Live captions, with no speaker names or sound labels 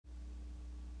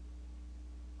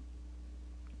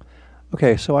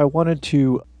Okay, so I wanted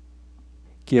to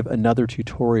give another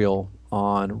tutorial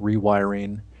on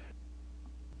rewiring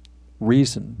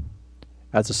Reason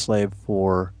as a slave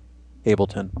for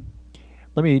Ableton.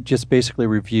 Let me just basically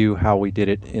review how we did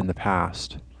it in the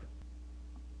past.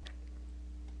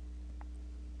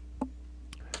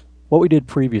 What we did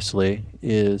previously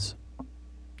is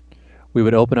we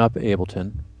would open up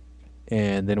Ableton,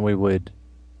 and then we would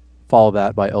follow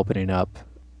that by opening up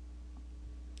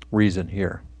Reason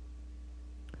here.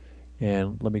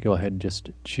 And let me go ahead and just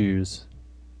choose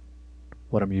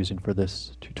what I'm using for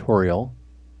this tutorial.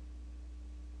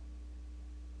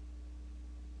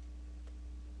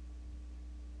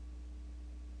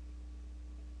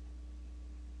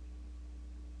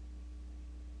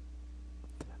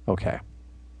 Okay.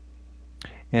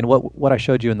 And what I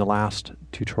showed you in the last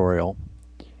tutorial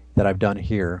that I've done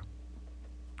here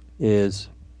is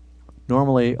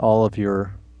normally all of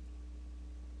your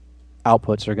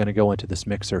outputs are going to go into this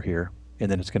mixer here,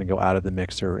 and then it's going to go out of the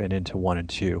mixer and into 1 and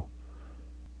 2.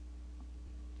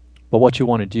 But what you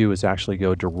want to do is actually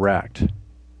go direct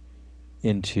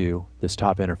into this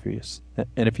top interface.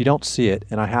 And if you don't see it,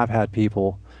 and I have had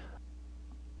people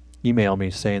email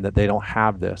me saying that they don't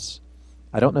have this,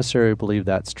 I don't necessarily believe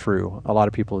that's true. A lot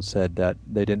of people have said that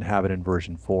they didn't have it in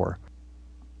version 4.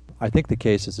 I think the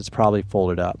case is it's probably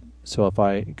folded up. So if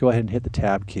I go ahead and hit the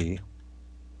tab key,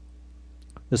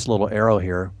 this little arrow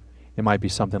here, it might be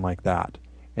something like that.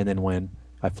 And then when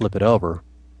I flip it over,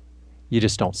 you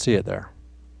just don't see it there.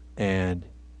 And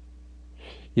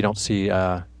you don't see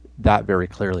that very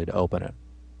clearly to open it.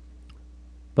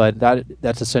 But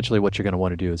that's essentially what you're going to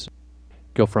want to do, is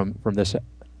go from this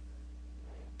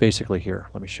basically here.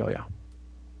 Let me show you.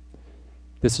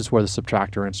 This is where the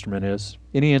Subtractor instrument is.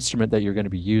 Any instrument that you're going to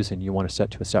be using, you want to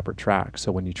set to a separate track.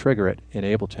 So when you trigger it in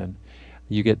Ableton,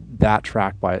 you get that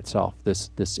track by itself, this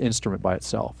instrument by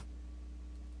itself.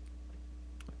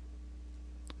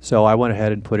 So I went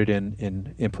ahead and put it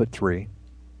in input 3.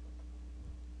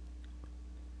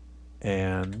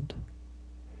 And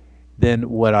then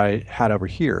what I had over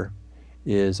here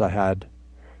is I had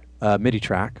a MIDI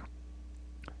track,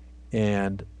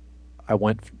 and I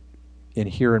went in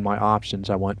here in my options,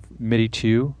 I want MIDI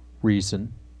to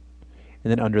Reason,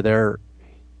 and then under there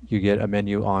you get a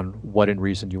menu on what in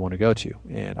Reason you want to go to,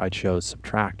 and I chose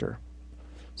Subtractor.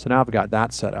 So now I've got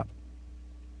that set up.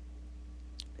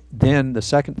 Then the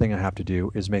second thing I have to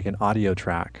do is make an audio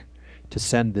track to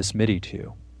send this MIDI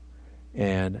to,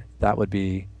 and that would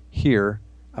be here.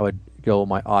 I would go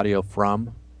my audio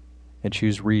from and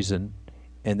choose Reason,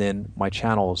 and then my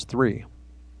channel is 3.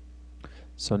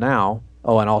 So now,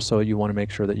 oh, and also you want to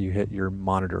make sure that you hit your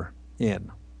monitor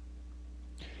in.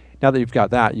 Now that you've got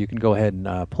that, you can go ahead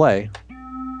and play.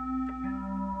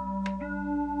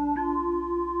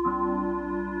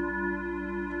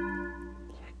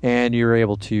 And you're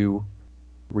able to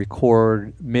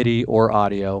record MIDI or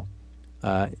audio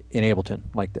in Ableton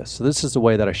like this. So this is the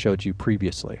way that I showed you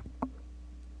previously.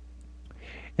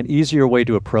 An easier way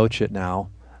to approach it now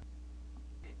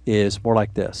is more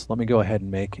like this. Let me go ahead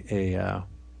and make a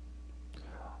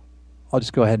I'll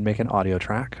just go ahead and make an audio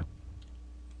track.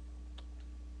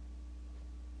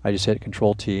 I just hit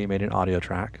Control T, made an audio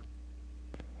track.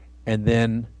 And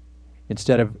then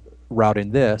instead of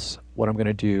routing this, what I'm going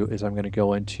to do is I'm going to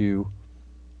go into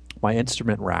my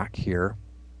instrument rack here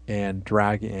and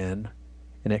drag in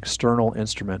an external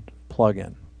instrument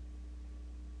plugin.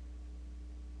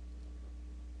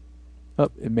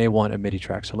 Oh, it may want a MIDI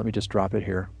track, so let me just drop it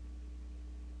here.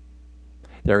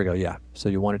 There we go, yeah. So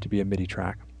you want it to be a MIDI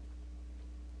track.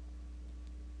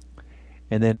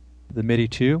 And then the MIDI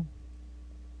 2,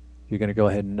 you're going to go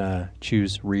ahead and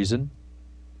choose Reason.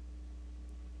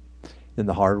 Then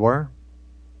the hardware,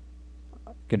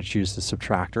 I'm going to choose the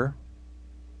Subtractor.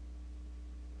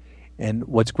 And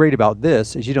what's great about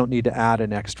this is you don't need to add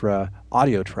an extra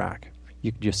audio track.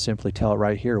 You can just simply tell it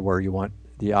right here where you want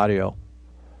the audio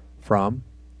from.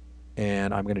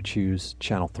 And I'm going to choose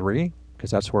channel 3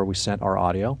 because that's where we sent our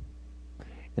audio.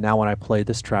 And now when I play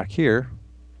this track here,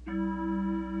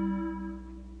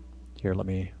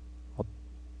 I'll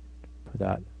put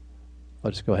that. I'll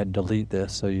just go ahead and delete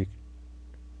this so you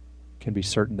can be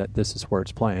certain that this is where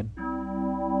it's playing.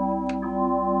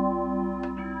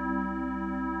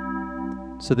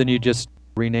 So then you just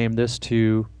rename this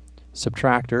to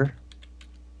Subtractor.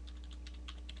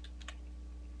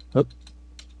 Oop.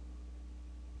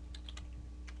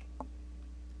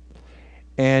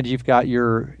 And you've got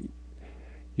your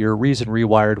Reason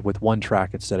rewired with 1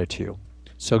 track instead of 2.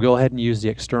 So go ahead and use the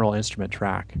external instrument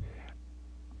track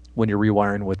when you're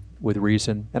rewiring with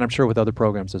Reason, and I'm sure with other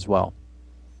programs as well.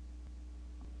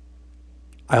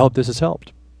 I hope this has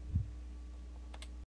helped.